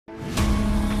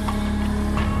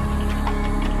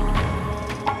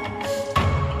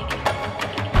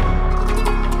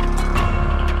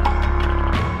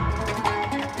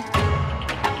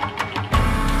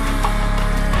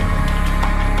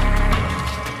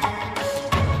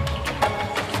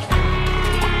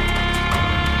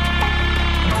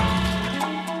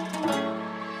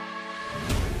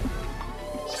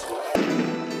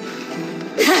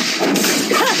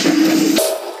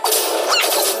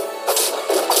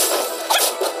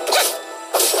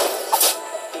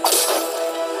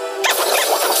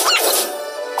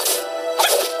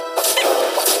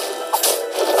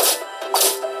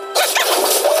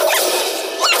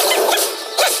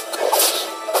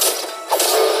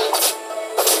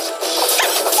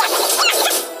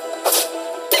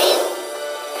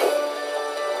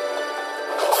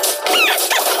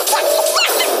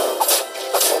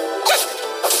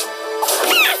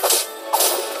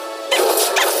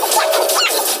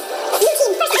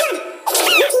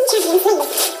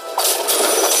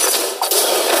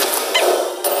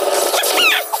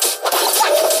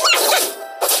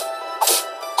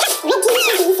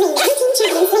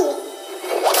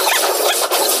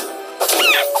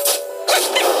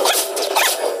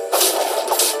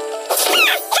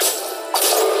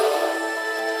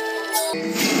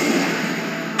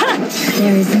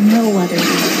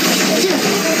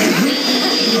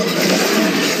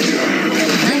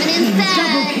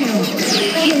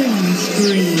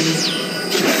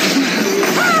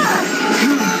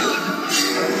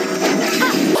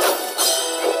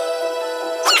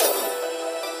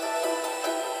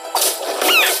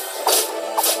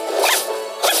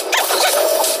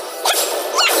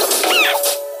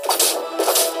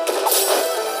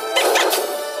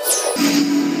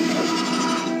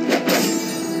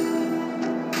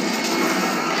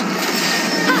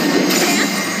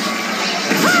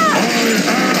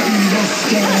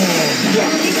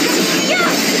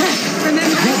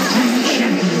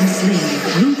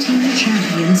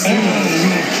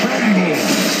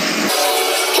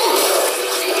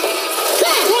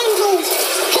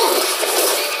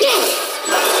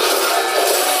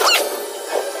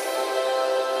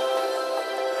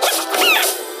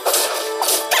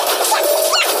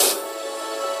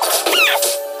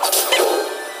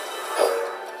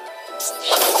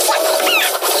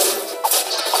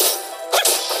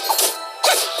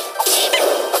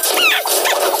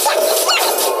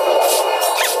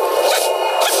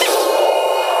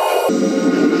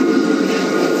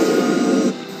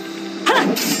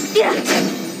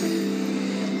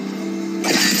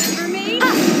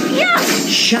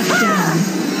Shut down.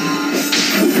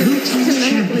 Blue team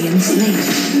champion slain.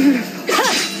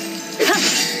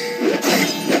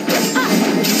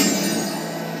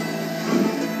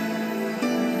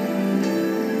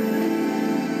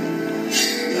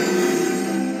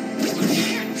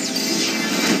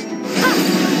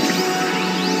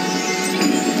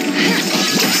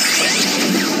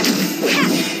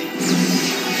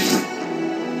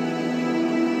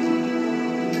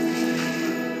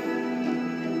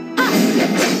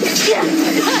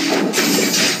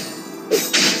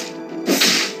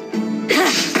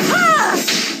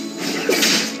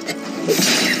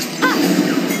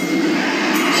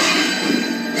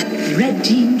 Red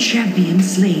team champion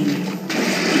slain.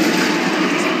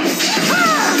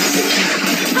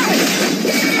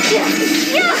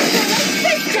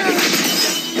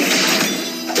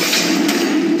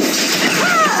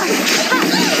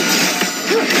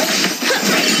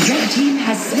 Red team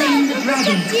has slain the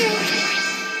dragon.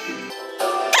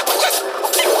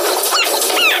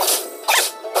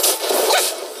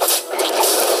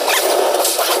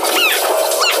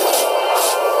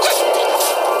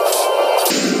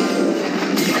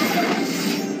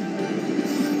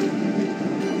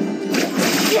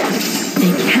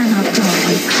 They cannot go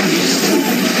unpunished.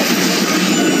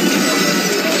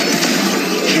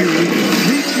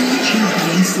 Red team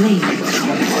champion slain.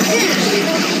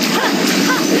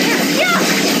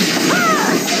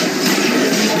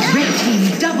 Red team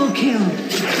double kill.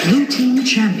 Blue team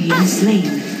champion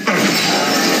slain.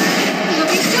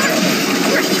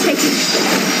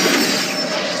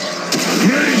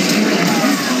 Blue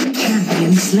team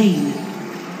champion slain.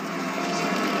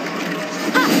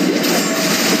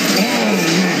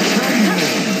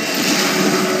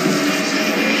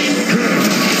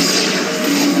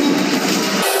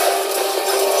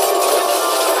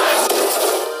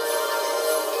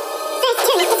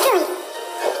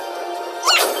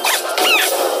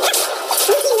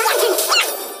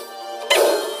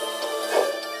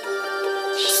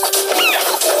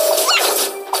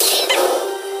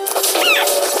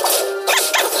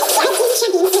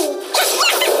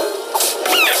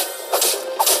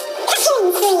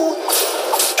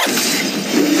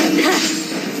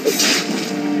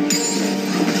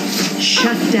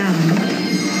 Shut down.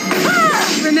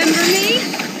 Remember me?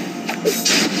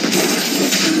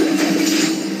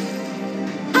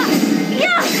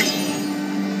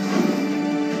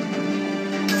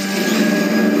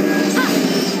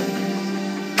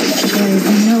 There is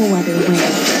no other way.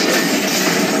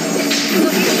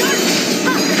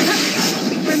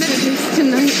 Remember this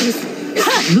tonight was...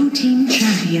 Blue team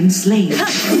champion slain.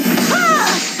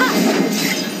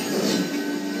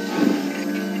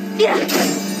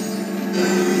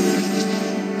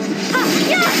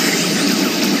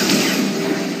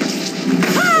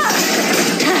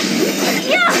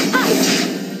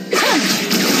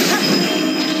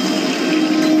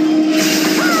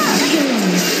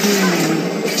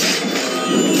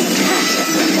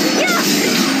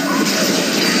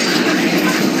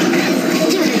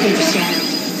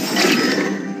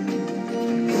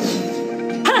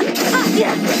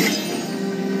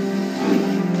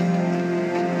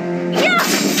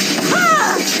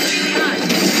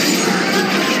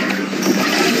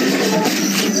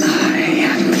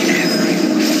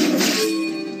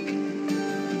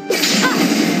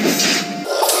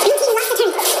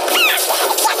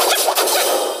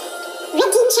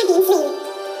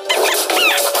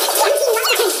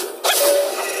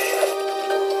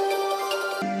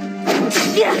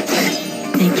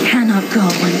 They cannot go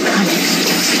unpunished.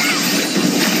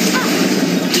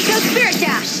 Eco Spirit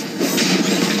Dash!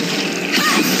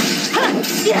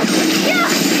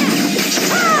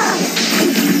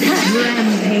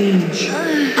 Rampage.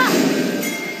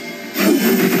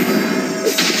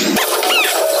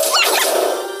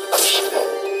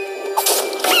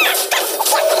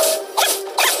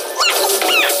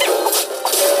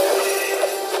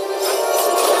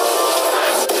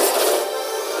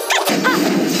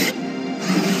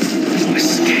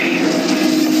 Escape.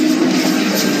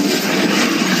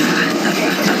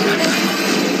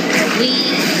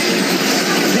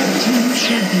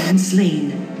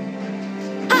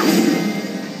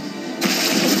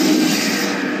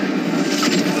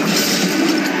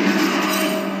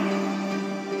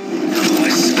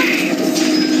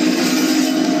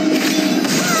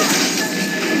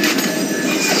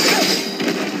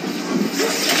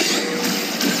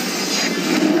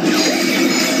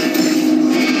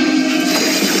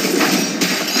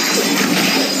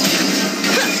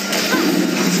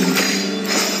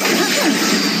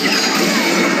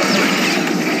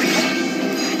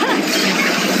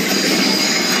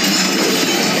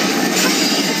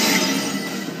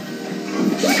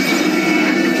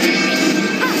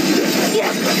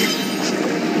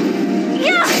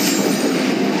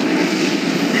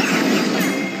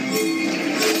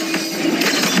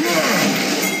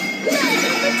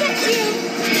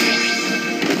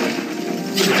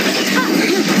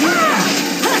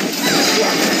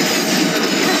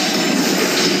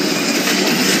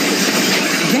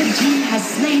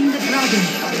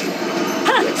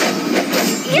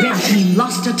 team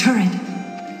lost a turret.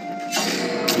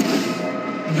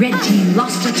 Red team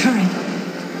lost a turret.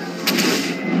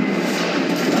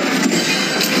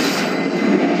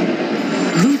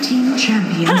 Blue team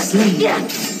champion slain.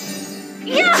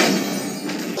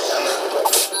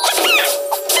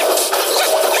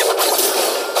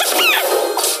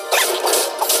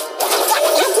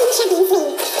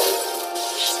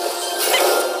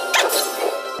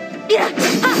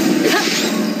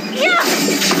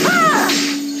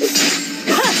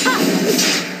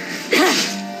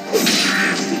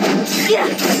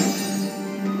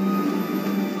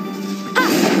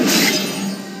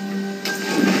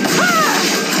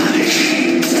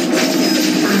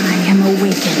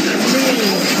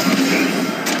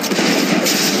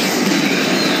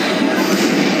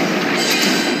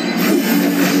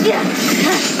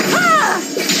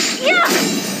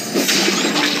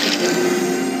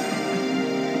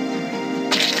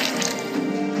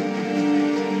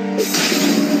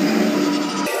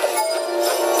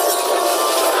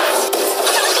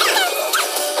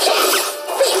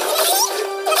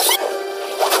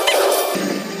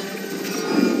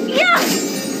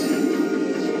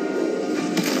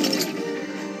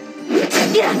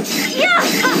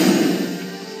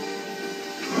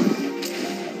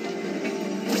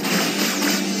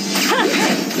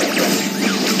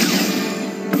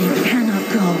 They cannot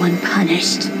go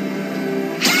unpunished.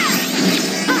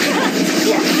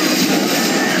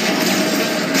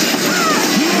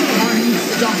 You are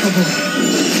unstoppable.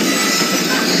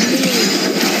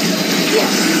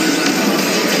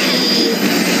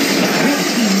 Red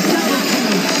team double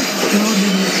kill.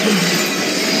 Dominating.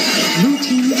 Blue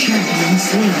team champion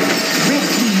slain. Red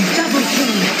team double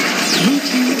kill. Blue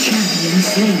team champion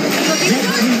slain. Red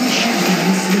team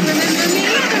champion slain. Remember me?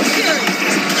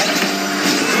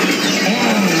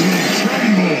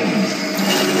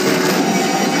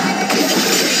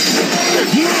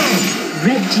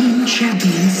 Red team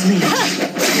champion slain.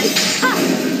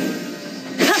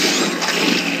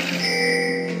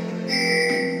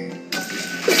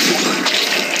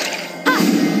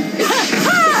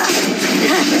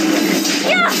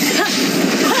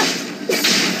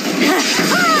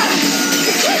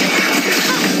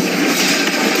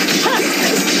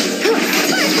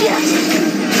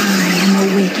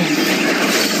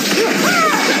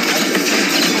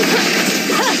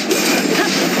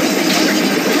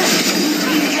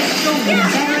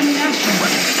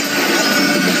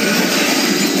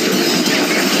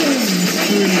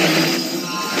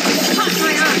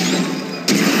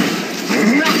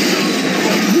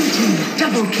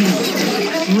 Double kill.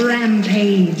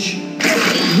 Rampage.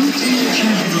 Blue team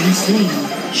champion slain.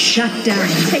 Shut down.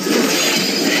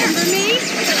 Remember me?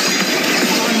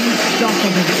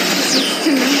 Unstoppable.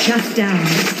 Shut down.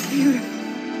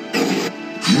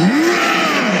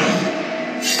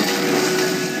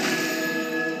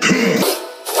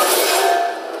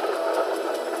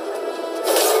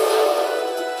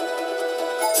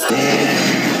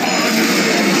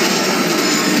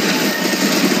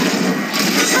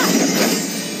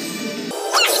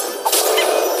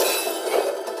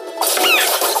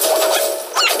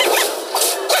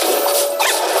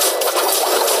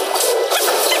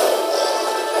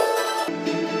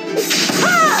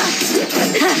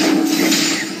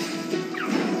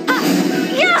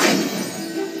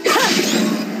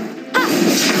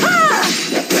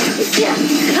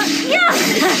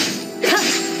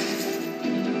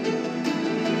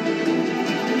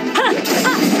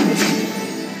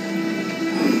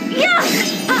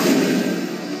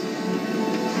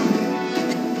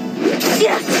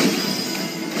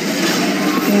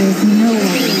 There is no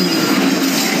way.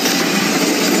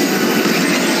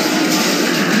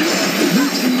 Blue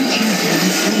team champion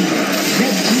slain.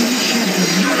 Red team champion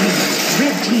slain.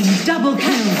 Red team double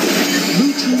kill.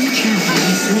 Blue team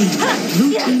champion slain.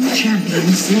 Blue team champion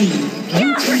slain.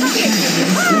 Blue team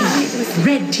champion slain.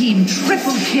 Red team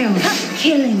triple kill.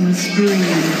 Killing spree.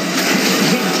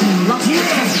 Red team lost the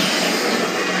count.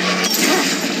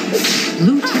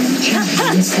 Blue team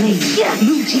champion slain.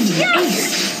 Blue team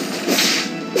ace.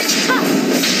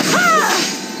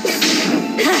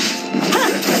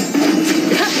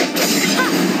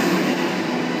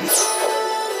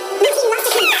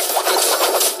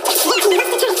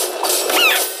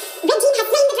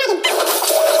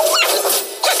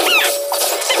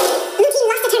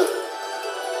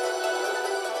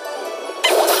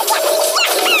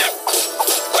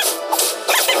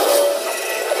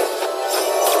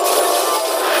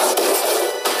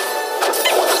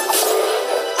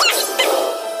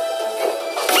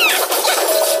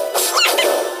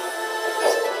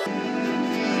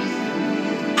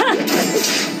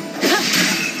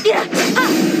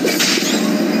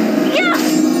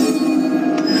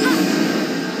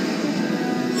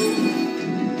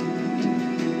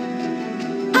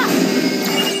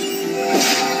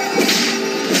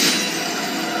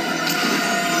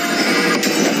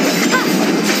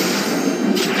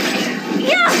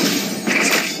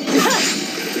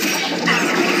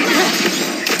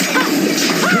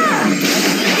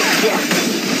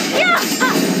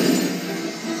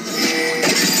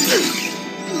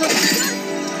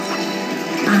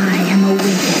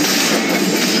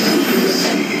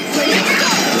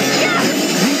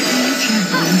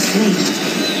 slain.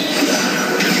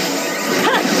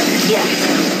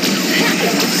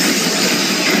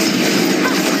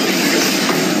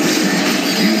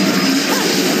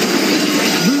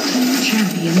 Blue team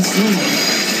champion slain.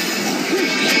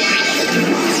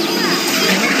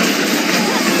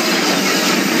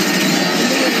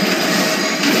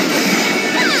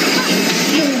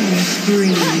 Killing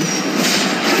spree.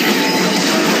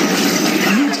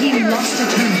 Blue team lost a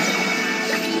turret.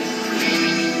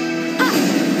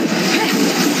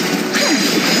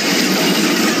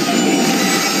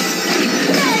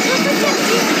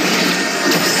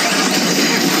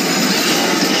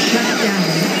 Shut down.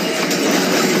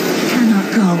 Cannot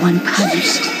go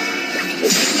unpunished.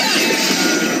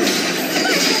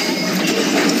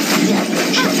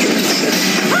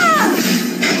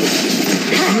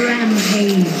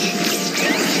 Rampage.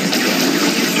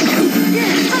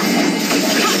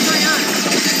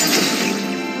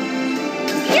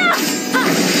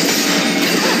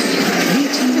 Blue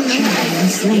team champion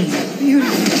slain.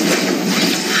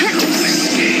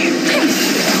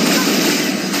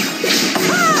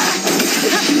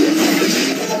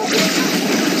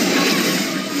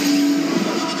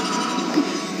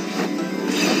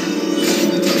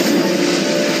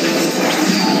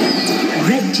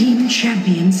 Red team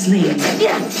champion slain.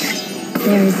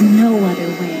 There is no other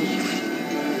way.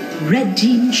 Red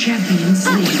team champion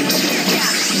slain.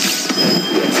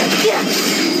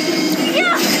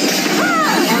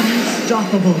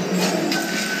 Unstoppable.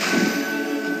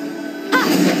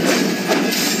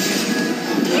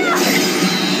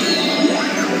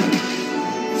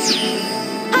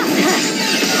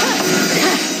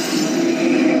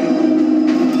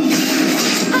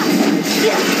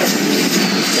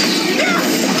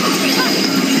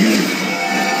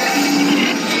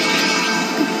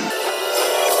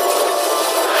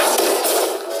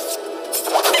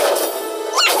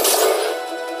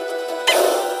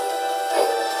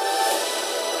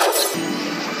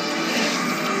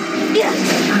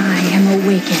 I am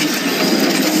awakened.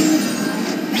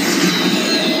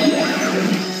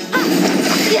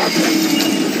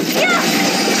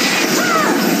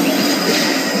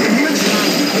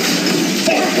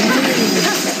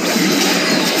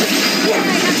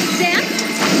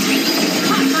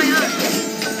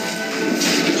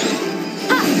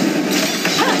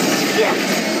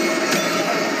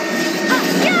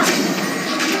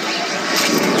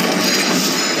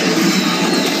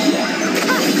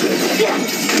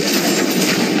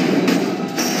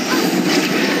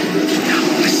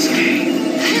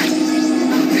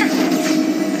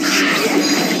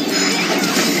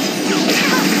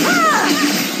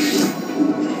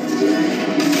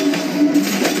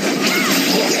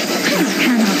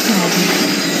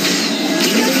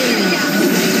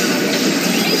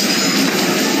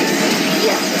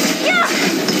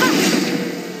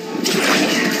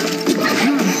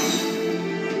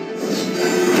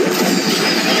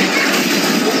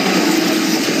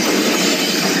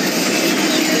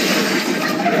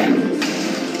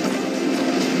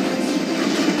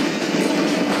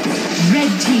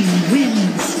 Red team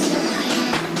wins.